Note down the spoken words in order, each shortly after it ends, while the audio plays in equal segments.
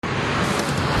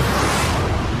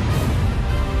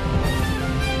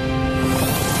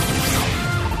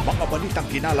balitang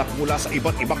kinalap mula sa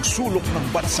iba't ibang sulok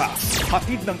ng bansa.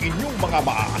 Hatid ng inyong mga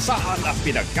maaasahan at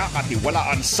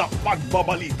pinagkakatiwalaan sa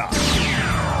pagbabalita.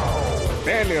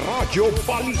 Teleradyo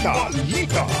Balita.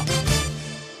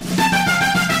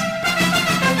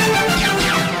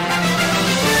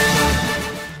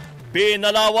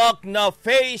 Pinalawak na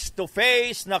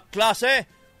face-to-face na klase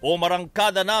o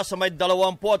marangkada na sa may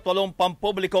 28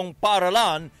 pampublikong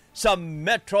paaralan sa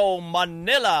Metro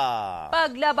Manila.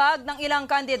 Paglabag ng ilang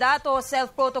kandidato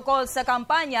self-protocol sa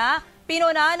kampanya,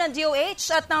 pinuna ng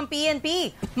DOH at ng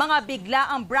PNP. Mga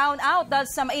biglaang brownout dahil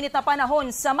sa mainit na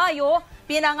panahon sa Mayo,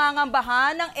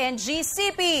 pinangangambahan ng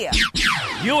NGCP.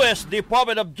 US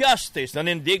Department of Justice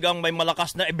nanindigang may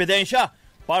malakas na ebidensya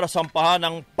para sampahan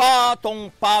ng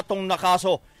patong-patong na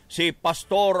kaso si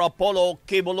Pastor Apollo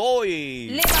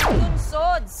Kibuloy. 5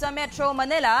 lungsod sa Metro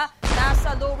Manila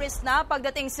nasa low risk na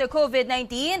pagdating sa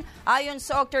COVID-19 ayon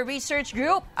sa Octa Research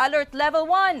Group, Alert Level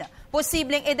 1.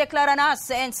 Posibleng ideklara na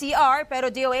sa NCR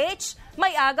pero DOH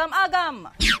may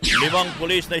agam-agam. 5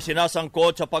 pulis na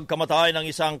isinasangkot sa pagkamatay ng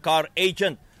isang car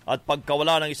agent at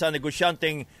pagkawala ng isang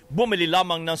negosyanteng bumili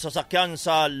lamang ng sasakyan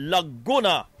sa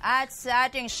Laguna. At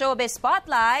sa ating showbiz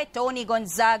spotlight, Tony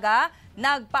Gonzaga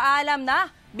nagpaalam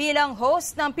na bilang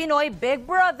host ng Pinoy Big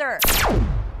Brother.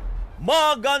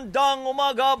 Magandang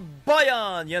umaga,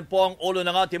 bayan! Yan po ang ulo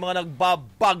ng ating mga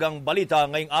nagbabagang balita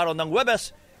ngayong araw ng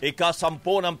Huwebes, ika-10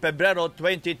 ng Pebrero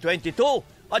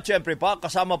 2022. At syempre pa,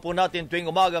 kasama po natin tuwing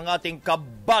umaga ang ating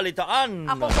kabalitaan.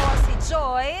 Ako po si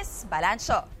Joyce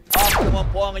Balancho. Ako naman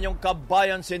po ang inyong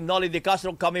kabayan si Nolly De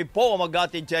Castro. Kami po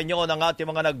mag-atin sa inyo ng ating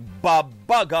mga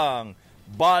nagbabagang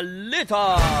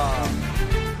balita.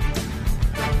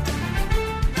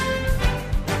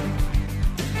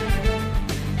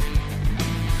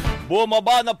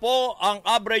 Bumaba na po ang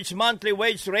average monthly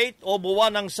wage rate o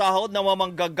buwan ng sahod ng mga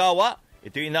manggagawa.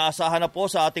 Ito inaasahan na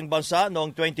po sa ating bansa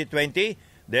noong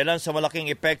 2020 dahil sa malaking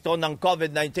epekto ng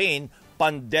COVID-19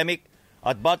 pandemic.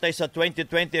 At batay sa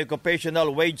 2020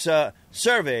 Occupational Wage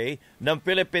Survey ng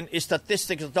Philippine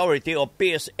Statistics Authority o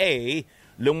PSA,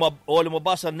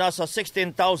 lumabas na nasa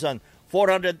 16,486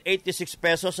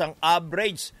 pesos ang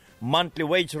average monthly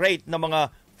wage rate ng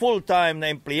mga full-time na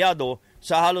empleyado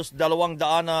sa halos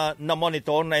 200 na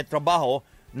monitor na trabaho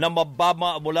na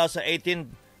mababa mula sa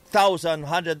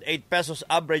 18,108 pesos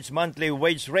average monthly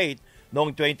wage rate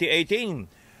noong 2018.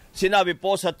 Sinabi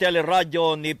po sa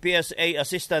teleradyo ni PSA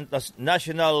Assistant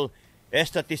National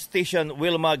Statistician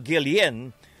Wilma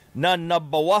Guillen na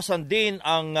nabawasan din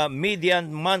ang median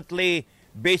monthly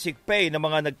basic pay ng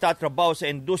mga nagtatrabaho sa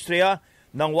industriya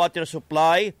ng water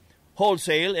supply,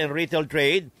 wholesale and retail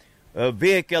trade,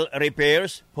 vehicle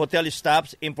repairs, hotel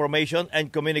staffs, information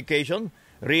and communication,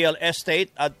 real estate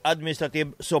at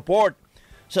administrative support.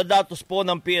 Sa datos po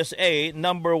ng PSA,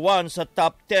 number 1 sa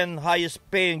top 10 highest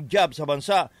paying jobs sa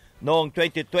bansa noong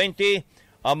 2020,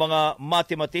 ang mga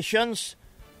mathematicians,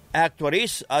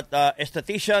 actuaries at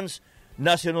statisticians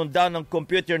na sinundan ng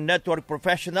computer network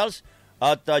professionals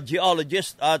at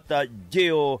geologists at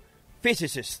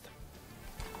geophysicists.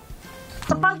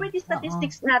 Sa poverty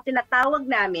statistics na tinatawag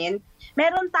namin,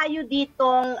 meron tayo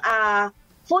ditong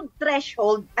food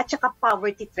threshold at saka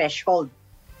poverty threshold.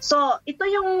 So, ito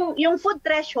yung food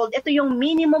threshold, ito yung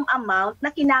minimum amount na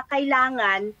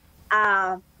kinakailangan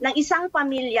ng isang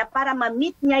pamilya para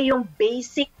ma-meet niya yung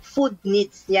basic food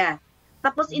needs niya.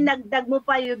 Tapos inagdag mo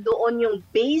pa yun doon yung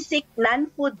basic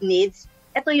non-food needs,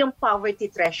 ito yung poverty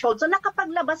threshold. So,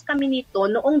 nakapaglabas kami nito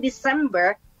noong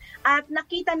December at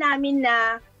nakita namin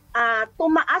na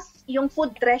tumaas yung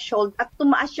food threshold at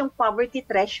tumaas yung poverty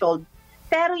threshold.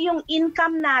 Pero yung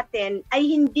income natin ay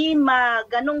hindi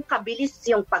ganong kabilis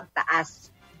yung pagtaas.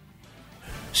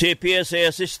 Si PSA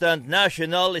Assistant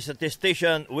National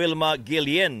Statistician Wilma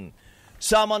Guillen.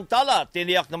 Samantala,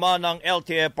 tiniyak naman ng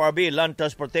LTFRB, Land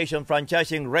Transportation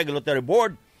Franchising Regulatory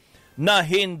Board, na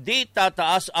hindi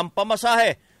tataas ang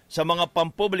pamasahe sa mga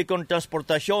pampublikong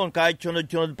transportasyon kahit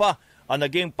sunod-sunod pa ang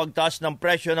naging pagtaas ng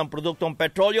presyo ng produktong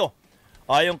petrolyo.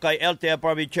 Ayon kay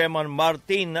LTFRB Chairman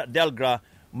Martin Delgra,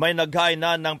 may naghain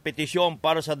na ng petisyon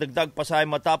para sa dagdag pasahe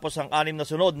matapos ang 6 na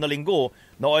sunod na linggo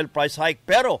na oil price hike.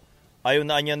 Pero ayaw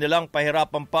na nilang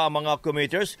pahirapan pa ang mga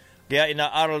commuters, kaya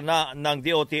inaaral na ng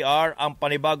DOTR ang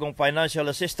panibagong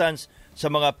financial assistance sa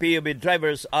mga PUV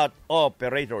drivers at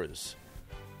operators.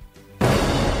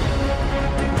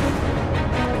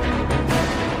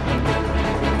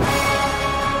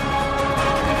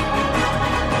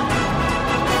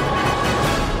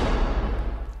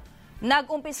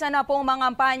 Nag-umpisa na pong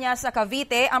mangampanya sa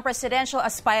Cavite ang presidential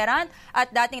aspirant at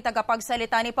dating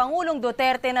tagapagsalita ni Pangulong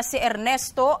Duterte na si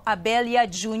Ernesto Abella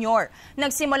Jr.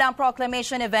 Nagsimula ang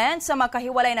proclamation event sa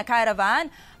magkahiwalay na caravan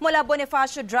mula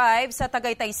Bonifacio Drive sa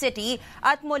Tagaytay City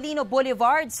at Molino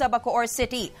Boulevard sa Bacoor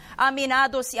City.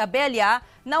 Aminado si Abella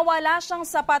na wala siyang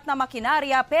sapat na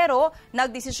makinarya pero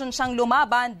nagdesisyon siyang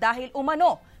lumaban dahil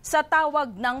umano sa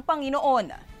tawag ng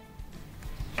Panginoon.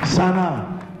 Sana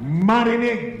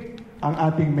marinig ang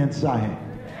ating mensahe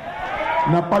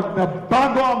na pag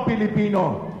nabago ang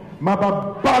Pilipino,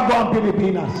 mababago ang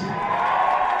Pilipinas.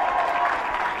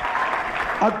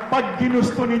 At pag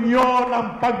ginusto ninyo ng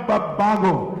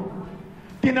pagbabago,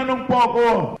 tinanong po ako,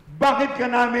 bakit ka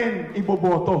namin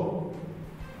iboboto?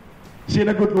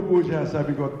 Sinagot ko po siya,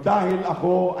 sabi ko, dahil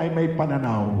ako ay may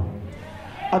pananaw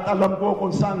at alam ko kung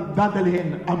saan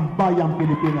dadalhin ang bayang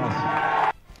Pilipinas.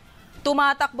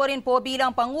 Tumatakbo rin po bilang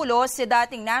Pangulo si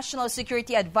dating National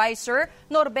Security Advisor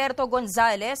Norberto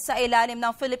Gonzales sa ilalim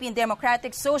ng Philippine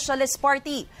Democratic Socialist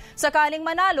Party. Sakaling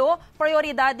manalo,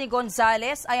 prioridad ni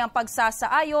Gonzales ay ang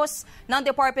pagsasaayos ng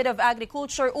Department of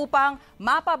Agriculture upang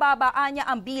mapababaan niya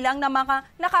ang bilang ng mga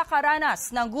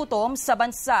nakakaranas ng gutom sa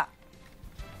bansa.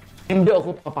 Hindi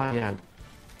ako papayag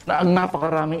na ang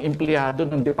napakaraming empleyado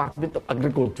ng Department of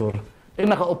Agriculture ay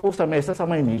nakaupo sa mesa sa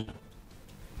Maynila.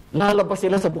 Lalabas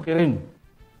sila sa bukirin.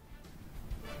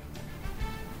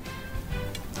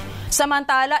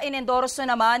 Samantala, inendorso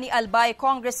naman ni Albay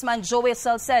Congressman Joey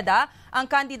Salceda ang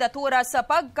kandidatura sa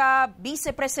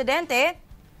pagka-vice-presidente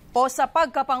o sa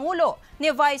pagkapangulo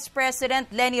ni Vice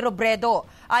President Leni Robredo.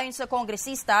 Ayon sa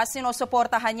kongresista,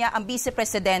 sinusuportahan niya ang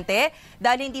vice-presidente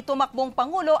dahil hindi tumakbong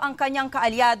pangulo ang kanyang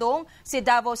kaalyadong si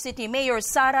Davao City Mayor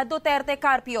Sara Duterte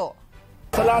Carpio.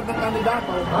 Sa lahat ng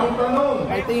kandidato,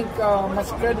 I think mas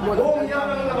credible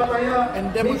and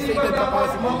demonstrated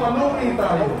capacity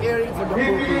of caring for the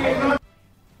people.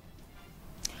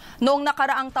 Noong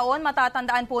nakaraang taon,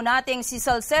 matatandaan po nating si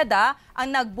Salceda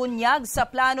ang nagbunyag sa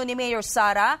plano ni Mayor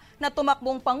Sara na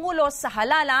tumakbong pangulo sa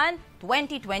halalan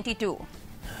 2022.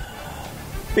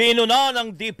 Pinuna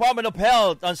ng Department of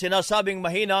Health ang sinasabing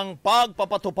mahinang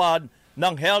pagpapatupad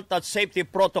ng health at safety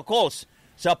protocols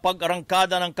sa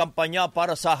pag-arangkada ng kampanya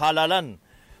para sa halalan.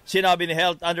 Sinabi ni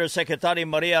Health Undersecretary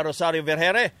Maria Rosario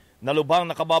Vergere na lubhang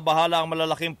nakababahala ang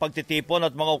malalaking pagtitipon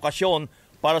at mga okasyon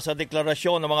para sa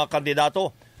deklarasyon ng mga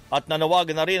kandidato at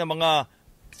nanawagan na rin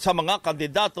sa mga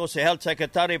kandidato si Health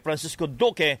Secretary Francisco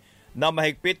Duque na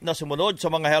mahigpit na sumunod sa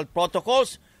mga health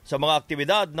protocols sa mga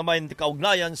aktibidad na may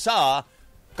kaugnayan sa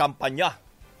kampanya.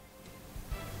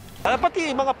 Pati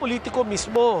mga politiko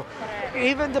mismo,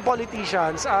 even the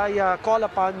politicians, I call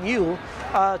upon you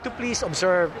to please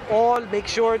observe all, make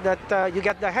sure that you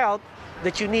get the help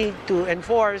that you need to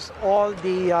enforce all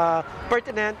the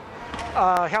pertinent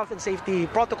health and safety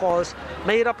protocols.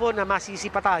 Mahirap po na masisi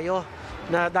pa tayo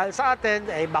na dahil sa atin,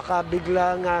 baka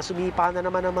biglang sumipa na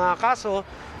naman ang mga kaso,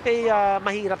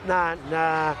 mahirap na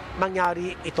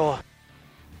mangyari ito.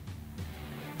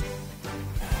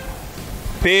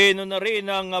 Pinuna rin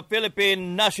ng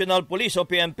Philippine National Police o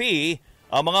PNP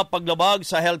ang mga paglabag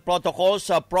sa health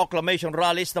protocols sa proclamation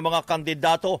rallies ng mga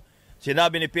kandidato.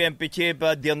 Sinabi ni PNP Chief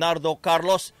Leonardo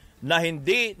Carlos na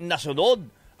hindi nasunod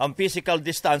ang physical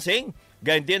distancing,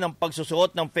 gayon din ang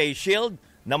pagsusuot ng face shield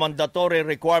na mandatory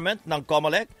requirement ng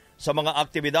COMELEC sa mga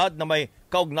aktibidad na may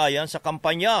kaugnayan sa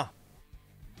kampanya.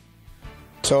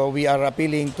 So we are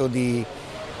appealing to the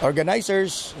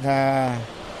organizers na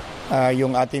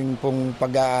yung ating pong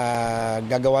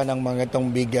paggagawa ng mga itong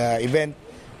big event,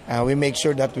 we make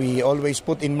sure that we always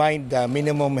put in mind the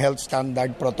minimum health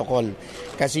standard protocol.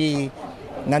 Kasi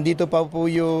nandito pa po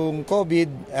yung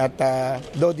COVID at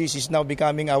though this is now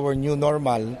becoming our new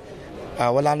normal,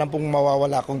 wala na pong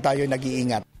mawawala kung tayo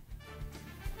nag-iingat.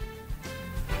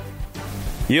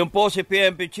 Yun po si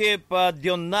PNP Chief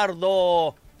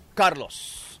Leonardo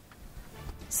Carlos.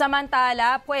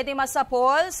 Samantala, pwede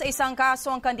masapol sa isang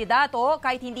kaso ang kandidato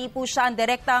kahit hindi po siya ang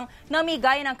direktang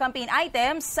namigay ng campaign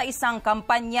items sa isang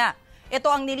kampanya.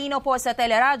 Ito ang nilino po sa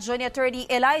teleradyo ni Attorney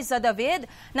Eliza David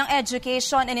ng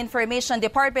Education and Information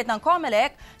Department ng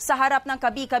COMELEC sa harap ng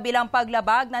kabi-kabilang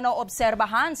paglabag na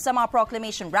naobserbahan sa mga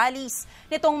proclamation rallies.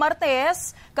 Nitong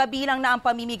Martes, kabilang na ang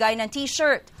pamimigay ng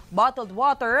t-shirt, bottled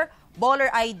water,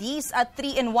 baller IDs at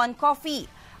 3-in-1 coffee.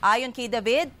 Ayon kay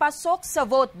David, pasok sa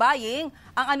vote buying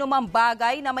ang anumang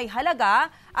bagay na may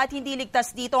halaga at hindi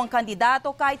ligtas dito ang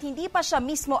kandidato kahit hindi pa siya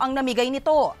mismo ang namigay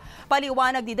nito.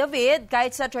 Paliwanag ni David,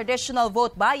 kahit sa traditional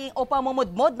vote buying o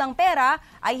pamumudmod ng pera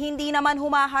ay hindi naman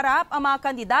humaharap ang mga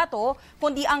kandidato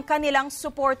kundi ang kanilang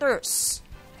supporters.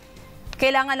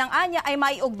 Kailangan lang anya ay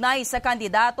maiugnay sa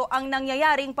kandidato ang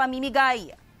nangyayaring pamimigay.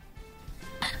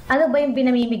 Ano ba yung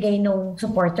pinamimigay ng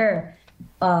supporter?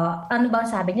 Ano ba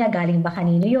sabi niya? Galing ba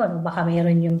kanino yun? Baka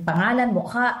mayroon yung pangalan,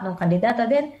 mukha ng kandidato.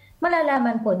 Then,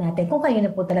 malalaman po natin kung kayo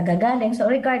na po talaga galing. So,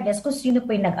 regardless kung sino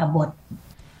po yung nag-abot.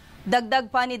 Dagdag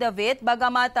pa ni David,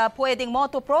 bagamat pwedeng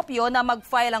motu proprio na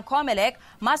mag-file ang COMELEC,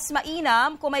 mas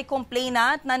mainam kung may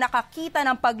complainant na nakakita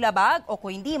ng paglabag o kung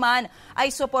hindi man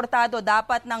ay suportado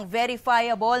dapat ng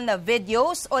verifiable na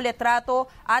videos o letrato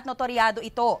at notaryado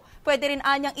ito. Pwede rin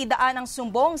anyang idaan ang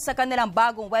sumbong sa kanilang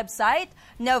bagong website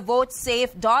na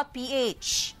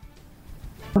votesafe.ph.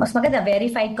 Mas maganda,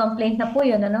 verified complaint na po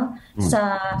yun, ano?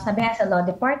 Sabi nga sa law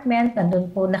department,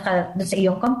 nandun po dun sa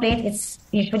iyong complaint, it's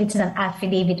an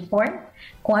affidavit form.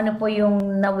 Kung ano po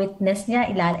yung na-witness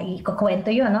niya,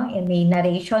 ikukwento yun, no? May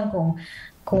narration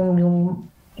kung yung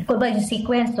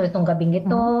sequence, so itong gabing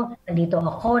ito, nandito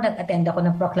ako, nag-attend ako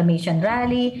ng proclamation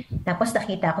rally, tapos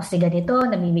nakita ko si ganito,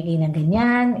 namimigay ng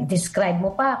ganyan, describe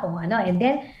mo pa kung ano, and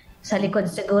then sa likod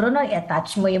siguro, no,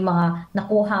 i-attach mo yung mga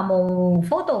nakuha mong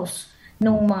photos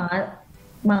nung mga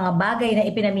bagay na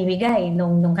ipinamimigay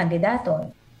nung kandidato.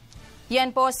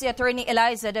 Yan po si Attorney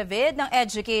Eliza David ng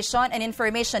Education and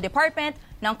Information Department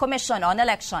ng Commission on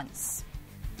Elections.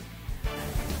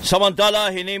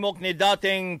 Samantala, hinimok ni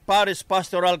dating Paris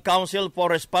Pastoral Council for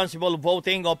Responsible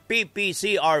Voting o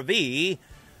PPCRV,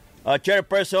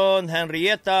 Chairperson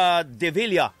Henrietta De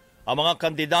Villa, ang mga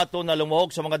kandidato na lumuhog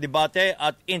sa mga debate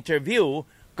at interview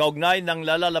kaugnay ng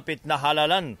lalalapit na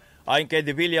halalan. Ayon kay De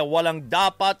Villa, walang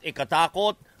dapat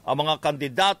ikatakot ang mga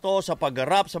kandidato sa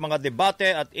pagharap sa mga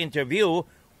debate at interview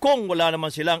kung wala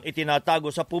naman silang itinatago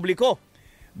sa publiko.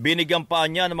 Binigyan pa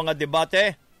niya ng mga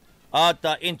debate at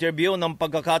interview ng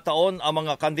pagkakataon ang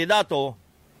mga kandidato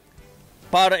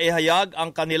para ihayag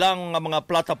ang kanilang mga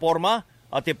plataforma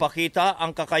at ipakita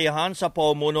ang kakayahan sa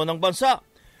pamumuno ng bansa.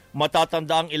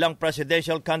 Matatanda ang ilang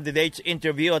presidential candidates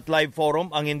interview at live forum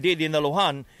ang hindi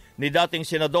dinaluhan ni dating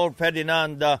Senador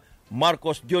Ferdinand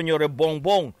Marcos Jr.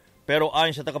 Bongbong. Pero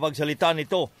ayon sa tagapagsalita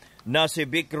nito na si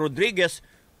Vic Rodriguez,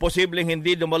 posibleng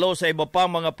hindi dumalo sa iba pang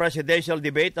mga presidential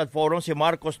debate at forum si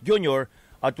Marcos Jr.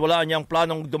 at wala niyang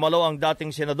planong dumalo ang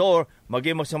dating senador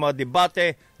maging sa mga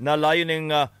debate na layuning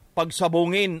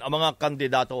pagsabungin ang mga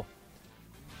kandidato.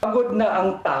 Pagod na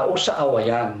ang tao sa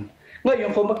awayan.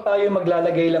 Ngayon, kung tayo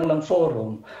maglalagay lang ng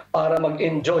forum para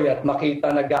mag-enjoy at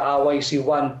makita nag-aaway si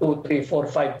 1, 2, 3,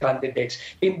 4, 5 candidates,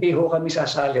 hindi ho kami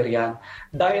sasali riyan.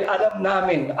 Dahil alam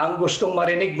namin ang gustong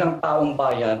marinig ng taong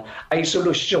bayan ay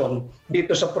solusyon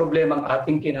dito sa problemang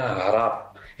ating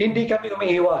kinaharap. Hindi kami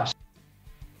umiiwas.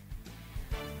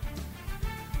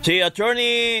 Si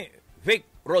Attorney Vic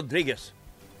Rodriguez.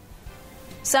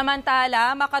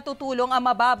 Samantala, makatutulong ang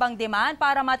mababang demand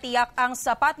para matiyak ang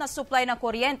sapat na supply ng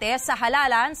kuryente sa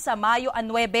halalan sa Mayo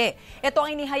 9. Ito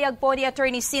ang inihayag po ni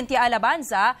Attorney Cynthia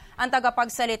Alabanza, ang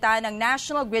tagapagsalita ng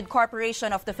National Grid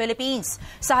Corporation of the Philippines.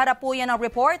 Sa harap po yan ang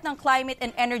report ng Climate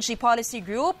and Energy Policy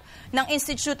Group ng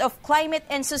Institute of Climate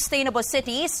and Sustainable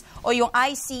Cities o yung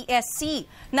ICSC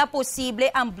na posible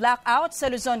ang blackout sa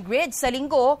Luzon Grid sa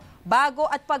linggo bago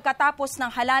at pagkatapos ng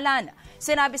halalan.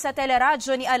 Sinabi sa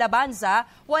teleradyo ni Alabanza,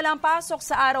 walang pasok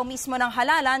sa araw mismo ng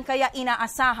halalan kaya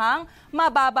inaasahang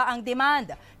mababa ang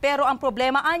demand. Pero ang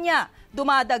problema anya,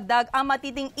 dumadagdag ang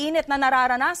matinding init na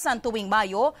nararanasan tuwing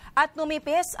Mayo at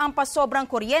numipis ang pasobrang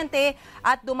kuryente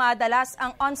at dumadalas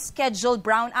ang unscheduled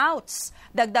brownouts.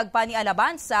 Dagdag pa ni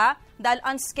Alabanza, dahil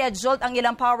unscheduled ang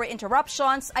ilang power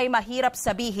interruptions ay mahirap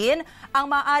sabihin ang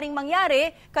maaring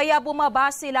mangyari kaya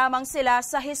bumabase lamang sila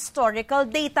sa historical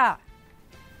data.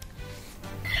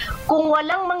 Kung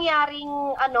walang mangyaring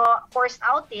forced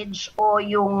outage o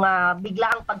yung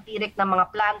biglaang pagtirik ng mga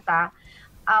planta,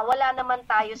 wala naman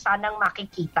tayo sanang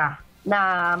makikita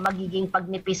na magiging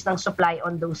pagnipis ng supply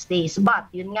on those days.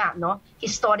 But yun nga, no,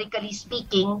 historically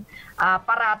speaking,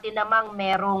 parati namang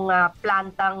merong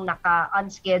plantang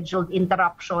naka-unscheduled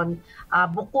interruption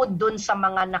bukod dun sa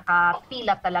mga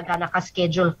nakapila talaga,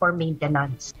 naka-schedule for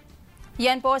maintenance.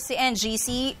 Yan po si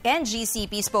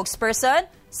NGCP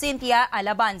spokesperson Cynthia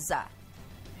Alabanza.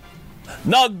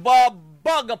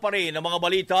 Nagbabaga pa rin ang mga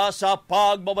balita sa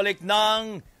pagbabalik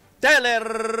ng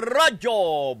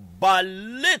Teleradyo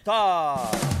Balita.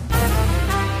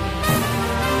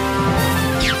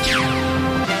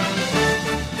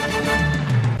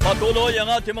 Patuloy ang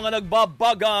ating mga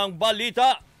nagbabagang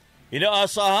balita.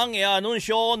 Inaasahang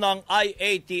i-anunsyo ng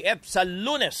IATF sa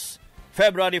Lunes,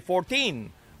 February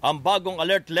 14, ang bagong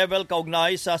alert level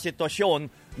kaugnay sa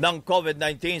sitwasyon ng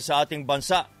COVID-19 sa ating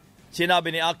bansa.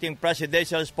 Sinabi ni Acting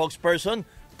Presidential Spokesperson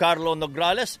Carlo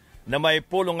Nograles na may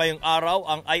pulong ngayong araw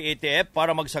ang IATF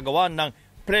para magsagawa ng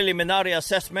preliminary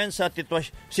assessment sa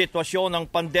sitwasyon ng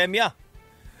pandemya.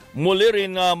 Muli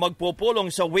rin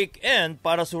magpupulong sa weekend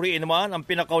para suriin naman ang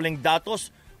pinakauling datos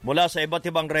mula sa iba't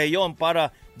ibang rehiyon para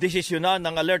desisyonan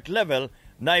ng alert level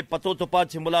na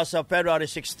ipatutupad simula sa February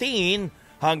 16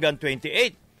 hanggang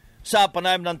 28. Sa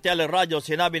panayam ng teleradyo,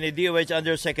 sinabi ni DOH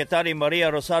Undersecretary Maria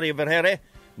Rosario Vergere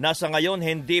na sa ngayon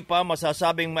hindi pa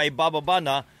masasabing maibababa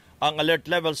na ang alert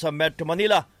level sa Metro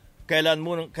Manila.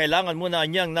 Kailangan muna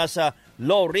niyang nasa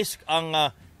low risk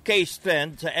ang case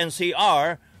trend sa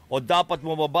NCR o dapat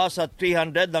bumaba sa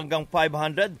 300 hanggang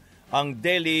 500 ang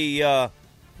daily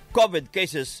COVID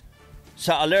cases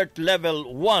sa alert level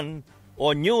 1 o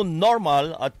new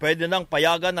normal at pwede nang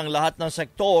payagan ang lahat ng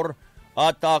sektor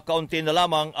at kaunti na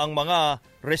lamang ang mga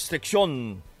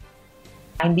restriksyon.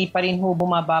 Hindi pa rin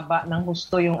bumababa ng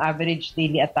husto yung average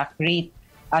daily attack rate.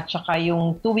 At saka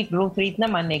yung 2-week growth rate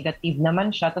naman, negative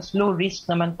naman siya. Tapos low risk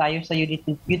naman tayo sa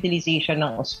utilization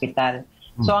ng ospital.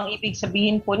 So ang ibig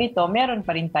sabihin po nito, meron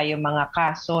pa rin tayo mga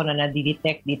kaso na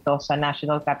nadidetect dito sa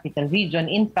National Capital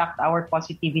Region. In fact, our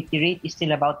positivity rate is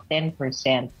still about 10%.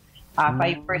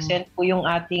 5% po yung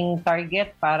ating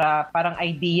target para parang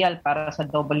ideal para sa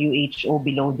WHO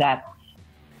below that.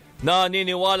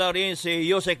 Naniniwala rin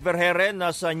si Yusek Vergere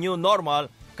na sa new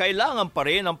normal, kailangan pa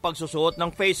rin ang pagsusuot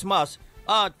ng face mask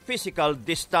at physical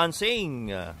distancing.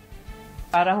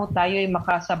 Para ho tayo ay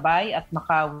makasabay at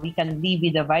we can live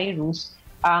with the virus,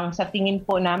 ang sa tingin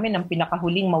po namin ang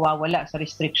pinakahuling mawawala sa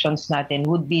restrictions natin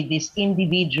would be this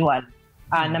individual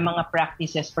na mga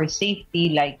practices for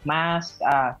safety like mask,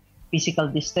 physical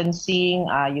distancing,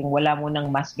 yung wala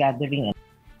munang mass gathering.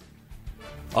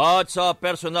 At sa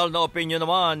personal na opinion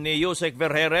naman ni Yusek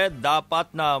Vergere,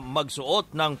 dapat na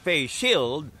magsuot ng face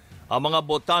shield ang mga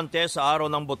botante sa araw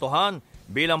ng botohan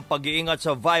bilang pag-iingat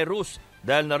sa virus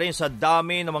dahil na rin sa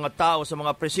dami ng mga tao sa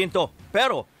mga presinto.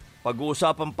 Pero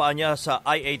pag-uusapan pa niya sa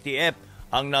IATF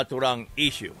ang naturang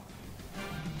issue.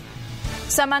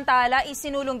 Samantala,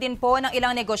 isinulong din po ng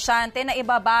ilang negosyante na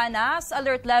ibaba na sa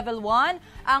Alert Level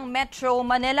 1 ang Metro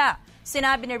Manila.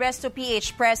 Sinabi ni Resto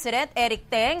PH President Eric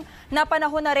Teng na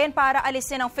panahon na rin para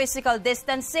alisin ang physical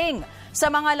distancing sa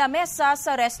mga lamesa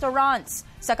sa restaurants.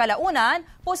 Sa kalaunan,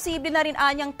 posible na rin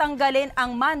anyang tanggalin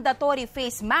ang mandatory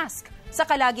face mask sa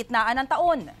kalagitnaan ng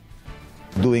taon.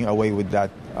 Doing away with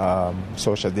that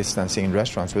social distancing in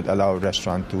restaurants would allow a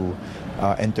restaurant to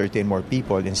entertain more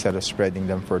people instead of spreading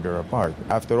them further apart.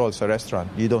 After all, sa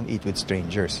restaurant, you don't eat with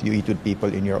strangers. You eat with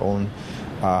people in your own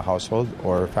household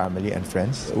or family and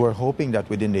friends. We're hoping that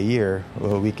within the year,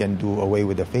 we can do away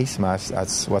with the face mask.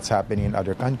 That's what's happening in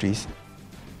other countries.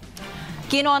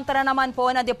 Kinontra naman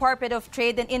po na Department of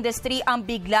Trade and Industry ang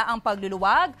biglaang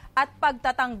pagluluwag at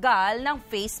pagtatanggal ng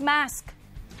face mask.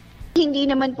 Hindi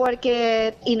naman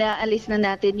porket inaalis na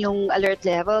natin yung alert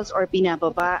levels or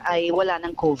pinababa ay wala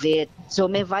ng COVID.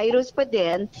 So may virus pa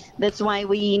din. That's why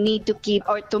we need to keep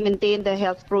or to maintain the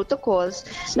health protocols.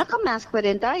 Nakamask pa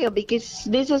rin tayo because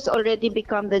this has already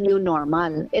become the new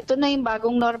normal. Ito na yung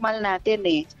bagong normal natin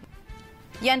eh.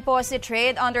 Yan po si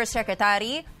Trade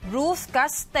Undersecretary Ruth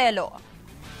Castelo.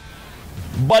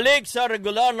 Balik sa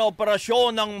regular na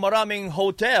operasyon ng maraming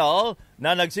hotel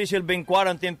na nagsisilbing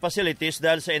quarantine facilities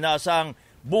dahil sa inaasang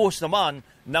buhos naman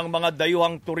ng mga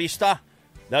dayuhang turista.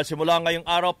 Dahil simula ngayong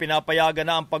araw, pinapayagan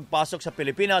na ang pagpasok sa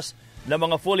Pilipinas ng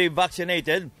mga fully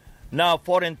vaccinated na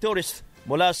foreign tourists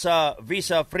mula sa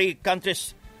visa-free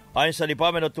countries. Ayon sa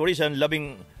Department of Tourism,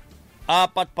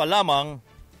 14 pa lamang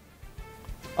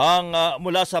ang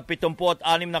mula sa 76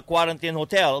 na quarantine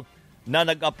hotel na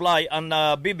nag-apply ang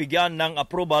nabibigyan ng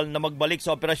approval na magbalik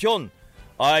sa operasyon.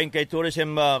 Ayon kay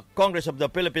Tourism Congress of the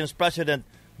Philippines President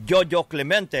Jojo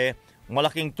Clemente,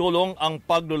 malaking tulong ang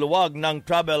pagluluwag ng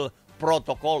travel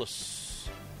protocols.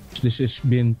 This has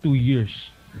been 2 years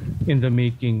in the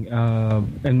making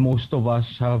and most of us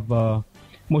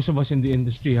in the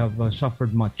industry have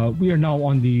suffered much. We are now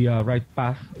on the right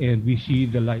path and we see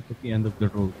the light at the end of the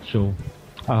road. So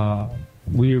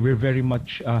we're very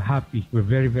much happy. We're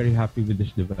very, very happy with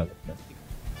this development.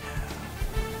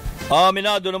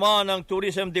 Aminado naman ng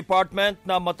Tourism Department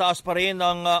na mataas pa rin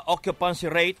ang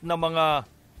occupancy rate ng mga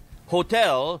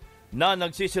hotel na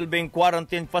nagsisilbing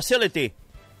quarantine facility.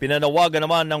 Pinanawagan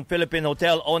naman ng Philippine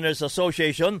Hotel Owners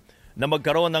Association na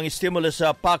magkaroon ng stimulus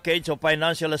package o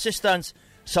financial assistance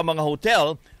sa mga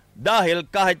hotel dahil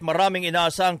kahit maraming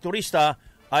inaasahang turista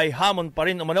ay hamon pa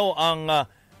rin umano ang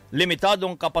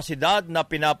limitadong kapasidad na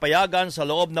pinapayagan sa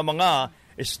loob ng mga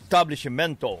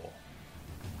establishmento.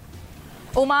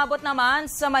 Umabot naman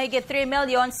sa mahigit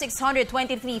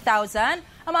 3,623,000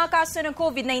 ang mga kaso ng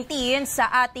COVID-19 sa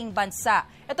ating bansa.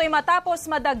 Ito'y matapos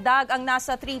madagdag ang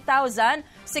nasa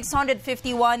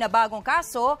 3,651 na bagong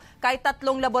kaso kahit 3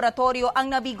 laboratorio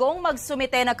ang nabigong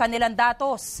magsumite ng kanilang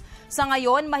datos. Sa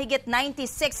ngayon, mahigit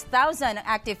 96,000 ang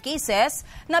active cases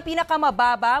na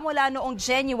pinakamababa mula noong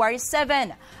January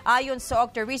 7. Ayon sa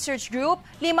Octa Research Group,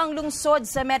 5 lungsod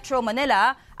sa Metro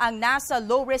Manila ang nasa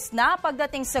low risk na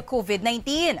pagdating sa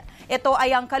COVID-19. Ito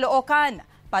ay ang Caloocan,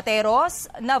 Pateros,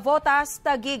 Navotas,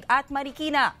 Taguig at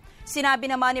Marikina. Sinabi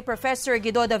naman ni Professor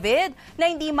Guido David na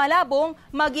hindi malabong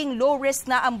maging low risk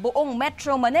na ang buong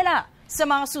Metro Manila sa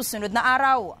mga susunod na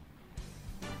araw.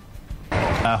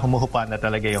 Humuhupa na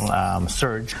talaga yung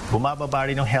surge. Bumababa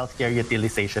rin yung healthcare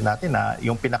utilization natin.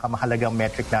 Yung pinakamahalagang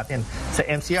metric natin. Sa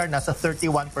NCR, nasa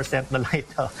 31% na lang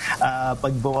ito.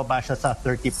 Pag bumaba siya sa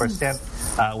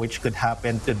 30%, which could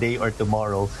happen today or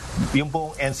tomorrow, yung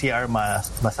buong NCR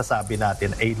masasabi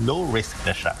natin ay low risk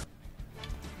na siya.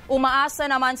 Umaasa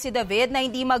naman si David na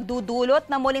hindi magdudulot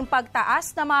na muling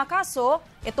pagtaas ng mga kaso,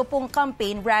 ito pong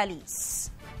campaign rallies.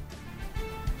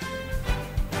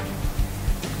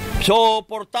 So,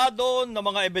 portado ng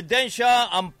mga ebidensya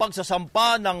ang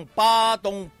pagsasampa ng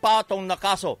patong-patong na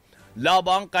kaso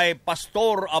labang kay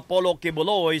Pastor Apollo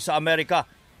Kibuloy sa Amerika.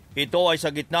 Ito ay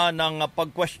sa gitna ng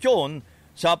pagkwestiyon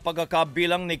sa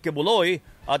pagkakabilang ni Kibuloy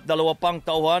at 2 pang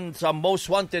tauhan sa most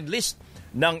wanted list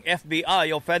ng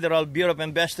FBI o Federal Bureau of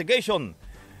Investigation.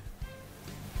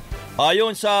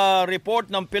 Ayon sa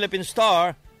report ng Philippine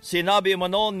Star, sinabi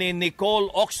umano ni Nicole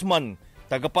Oxman,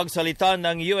 tagapagsalita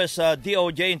ng US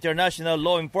DOJ International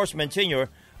Law Enforcement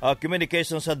Senior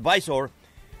Communications Advisor,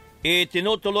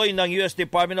 itinutuloy ng US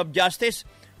Department of Justice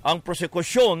ang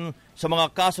prosekusyon sa mga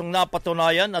kasong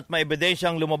napatunayan at may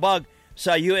ebidensyang lumabag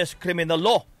sa US criminal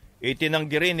law.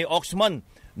 Itinanggi rin ni Oxman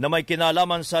na may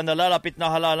kinalaman sa nalalapit na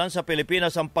halalan sa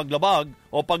Pilipinas ang paglabag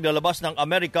o paglalabas ng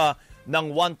Amerika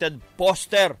ng wanted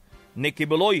poster ni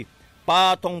Kibuloy.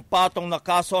 Patong-patong na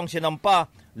kaso ang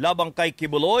sinampa labang kay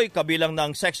Kibuloy, kabilang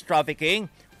ng sex trafficking,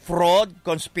 fraud,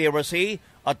 conspiracy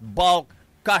at bulk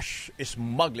cash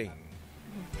smuggling.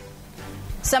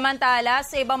 Samantala,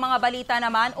 sa ibang mga balita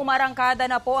naman, umarangkada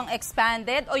na po ang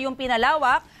expanded o yung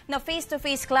pinalawak na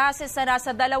face-to-face classes sa nasa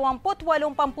 28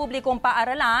 pampublikong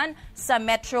paaralan sa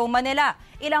Metro Manila.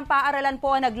 Ilang paaralan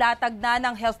po ang naglatag na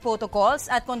ng health protocols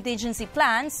at contingency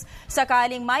plans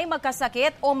sakaling may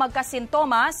magkasakit o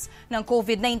magkasintomas ng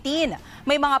COVID-19.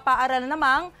 May mga paaralan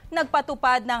namang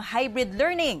nagpatupad ng hybrid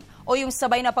learning o yung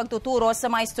sabay na pagtuturo sa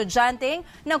mga estudyanteng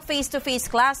ng face-to-face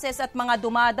classes at mga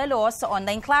dumadalo sa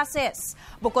online classes.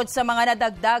 Bukod sa mga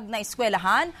nadagdag na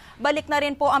eskwelahan, balik na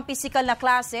rin po ang physical na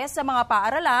classes sa mga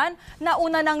paaralan na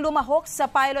una nang lumahok sa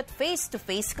pilot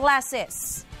face-to-face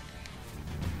classes.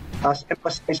 As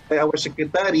emphasized by our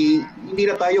secretary, hindi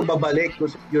na tayo babalik to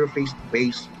your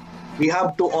face-to-face. We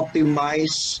have to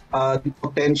optimize the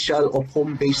potential of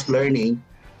home-based learning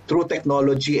through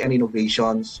technology and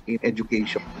innovations in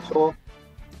education. So,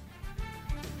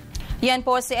 yan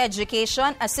po si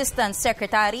Education Assistant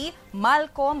Secretary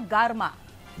Malcolm Garma.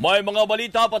 May mga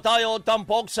balita pa tayo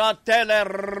tampok sa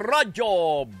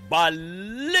Radyo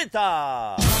Balita.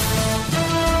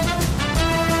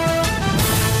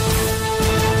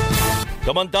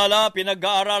 Samantala,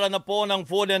 pinag-aaralan na po ng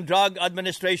Food and Drug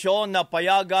Administration na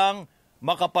payagang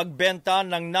makapagbenta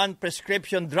ng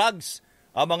non-prescription drugs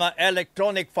ang mga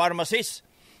electronic pharmacies.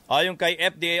 Ayon kay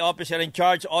FDA Officer in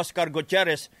Charge Oscar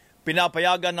Gutierrez,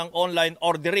 pinapayagan ng online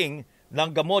ordering ng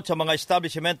gamot sa mga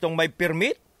establishmentong may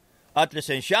permit at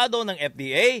lisensyado ng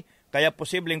FDA, kaya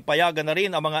posibleng payagan na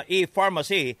rin ang mga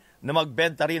e-pharmacy na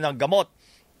magbenta rin ng gamot.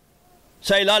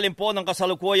 Sa ilalim po ng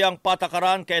kasalukuyang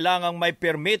patakaran, kailangang may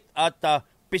permit at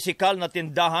pisikal na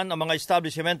tindahan ang mga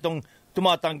establishmentong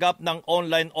tumatanggap ng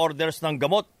online orders ng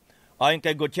gamot. Ayon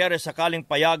kay Gutierrez, sakaling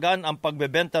payagan ang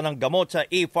pagbebenta ng gamot sa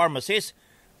e-pharmacies,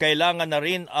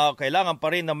 kailangan pa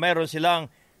rin na meron silang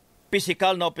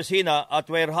pisikal na opisina at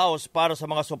warehouse para sa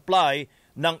mga supply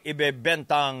ng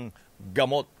ibebentang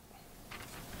gamot.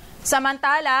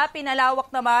 Samantala,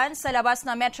 pinalawak naman sa labas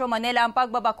ng Metro Manila ang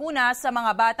pagbabakuna sa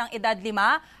mga batang edad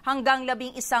 5 hanggang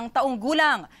 11 taong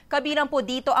gulang. Kabilang po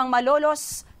dito ang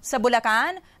Malolos sa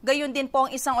Bulacan, gayon din po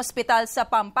ang isang ospital sa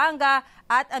Pampanga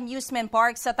at amusement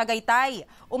park sa Tagaytay.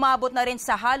 Umabot na rin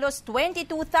sa halos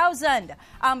 22,000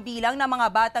 ang bilang ng mga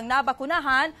batang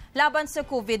nabakunahan laban sa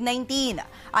COVID-19.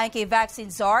 Ayon kay Vaccine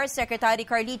Czar, Secretary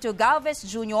Carlito Galvez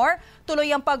Jr.,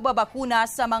 tuloy ang pagbabakuna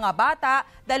sa mga bata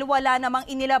dahil wala namang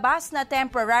inilabas na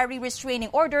temporary restraining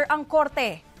order ang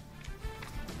korte.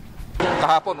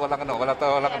 Kahapon walang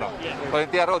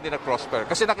Volunteero hindi nag-prosper.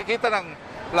 Kasi nakikita ng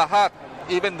lahat,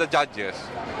 even the judges,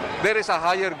 there is a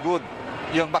higher good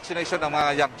yung vaccination ng mga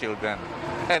young children.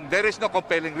 And there is no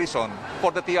compelling reason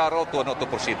for the TRO to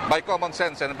proceed. By common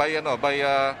sense and by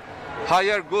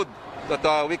higher good that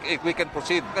we can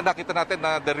proceed. Nakita natin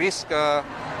na the risk,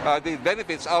 the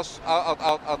benefits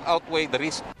outweigh the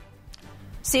risk.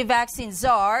 Si Vaccine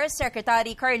Czar,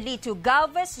 Secretary Carlito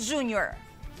Galvez Jr.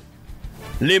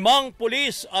 5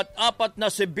 pulis at 4 na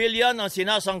civilian ang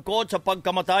sinasangkot sa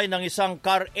pagkamatay ng isang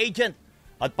car agent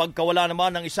at pagkawala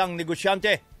naman ng isang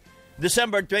negosyante.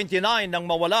 December 29 nang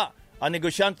mawala ang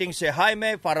negosyanteng si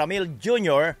Jaime Faramil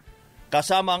Jr.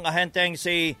 kasama ang ahenteng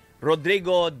si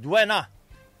Rodrigo Duena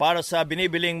para sa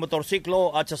binibiling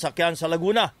motorsiklo at sasakyan sa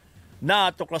Laguna.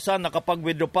 Natuklasan na kapag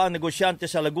withdraw pa ang negosyante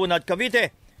sa Laguna at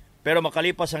Cavite. Pero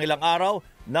makalipas ang ilang araw,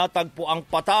 natagpo ang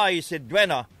patay si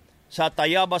Duena sa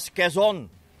Tayabas, Quezon.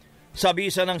 Sa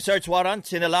bisa ng search warrant,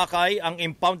 sinalakay ang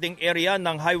impounding area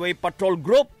ng Highway Patrol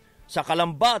Group sa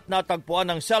Kalamba at natagpuan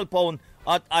ng cellphone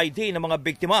at ID ng mga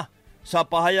biktima. Sa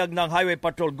pahayag ng Highway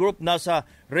Patrol Group, nasa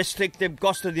restrictive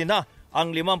custody na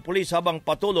ang 5 pulis habang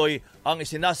patuloy ang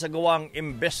isinasagawang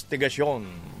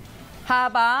investigasyon.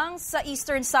 Habang sa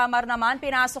Eastern Samar naman,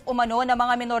 pinasok umano ng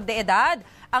mga menor de edad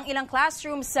ang ilang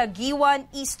classroom sa Giwan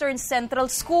Eastern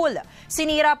Central School.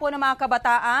 Sinira po ng mga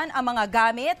kabataan ang mga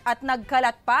gamit at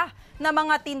nagkalat pa ng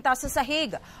mga tinta sa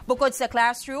sahig. Bukod sa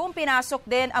classroom, pinasok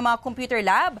din ang mga computer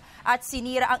lab at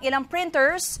sinira ang ilang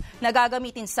printers na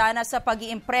gagamitin sana sa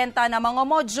pag-iimprenta ng mga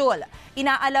module.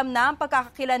 Inaalam na ang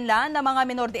pagkakakilanlan ng mga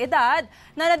menor de edad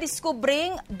na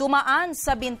nadiskubring dumaan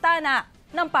sa bintana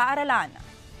ng paaralan.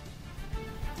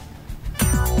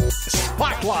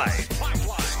 Spotlight.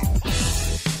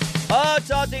 At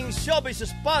sa ating showbiz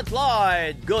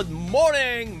spotlight, good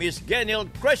morning, Miss Geniel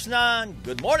Krishnan.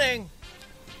 Good morning.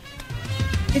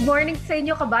 Good morning sa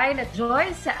inyo, kabayan at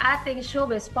Joy. Sa ating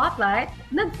showbiz spotlight,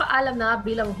 nagpaalam na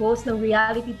bilang host ng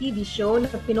reality TV show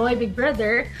na Pinoy Big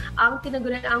Brother ang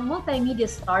tinagunaang multimedia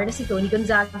star na si Tony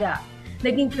Gonzaga.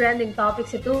 Naging trending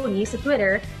topic si Tony sa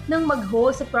Twitter nang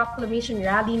mag-host sa proclamation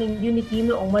rally ng Unity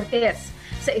noong Martes.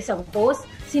 Sa isang post,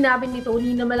 sinabi ni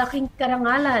Tony na malaking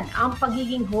karangalan ang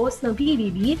pagiging host ng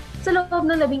PBB sa loob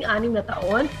ng 16 na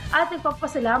taon at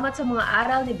nagpapasalamat sa mga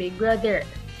aral ni Big Brother.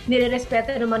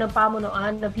 Nirerespeto naman ng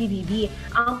pamunuan ng PBB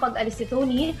ang pag-alis ni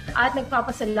Tony at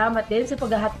nagpapasalamat din sa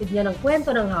paghahatid niya ng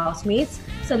kwento ng housemates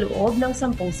sa loob ng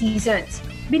 10 seasons.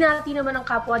 Binati naman ng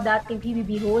kapwa dating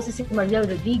PBB host si Mariel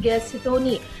Rodriguez si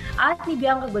Tony at ni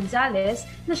Bianca Gonzalez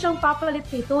na siyang papalit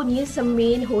kay Tony sa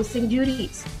main hosting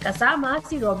duties, kasama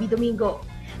si Robbie Domingo.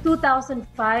 2005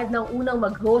 nang unang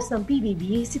mag-host ng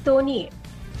PBB si Tony.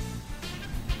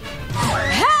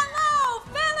 Hello,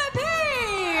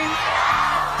 Philippines!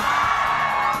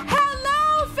 Hello,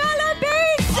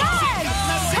 Philippines!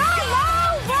 Hello,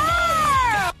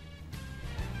 world!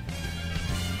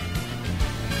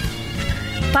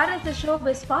 Para sa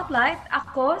Showbiz Spotlight,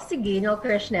 ako si Geniel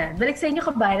Krishnan. Balik sa inyo,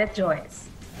 kabayan at Joyce.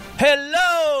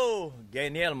 Hello!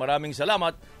 Geniel, maraming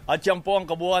salamat. At yan po ang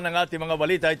kabuuan ng ating mga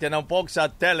balita ay tinampok sa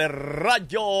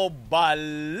Radyo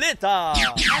Balita.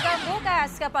 Hanggang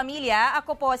bukas, kapamilya,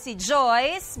 ako po si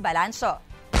Joyce Balancio.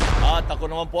 At ako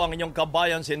naman po ang inyong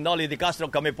kabayan, si Nolly Di Castro.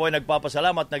 Kami po ay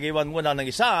nagpapasalamat. Nag-iwan muna ng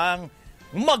isang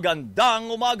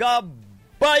magandang umaga,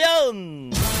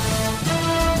 bayan!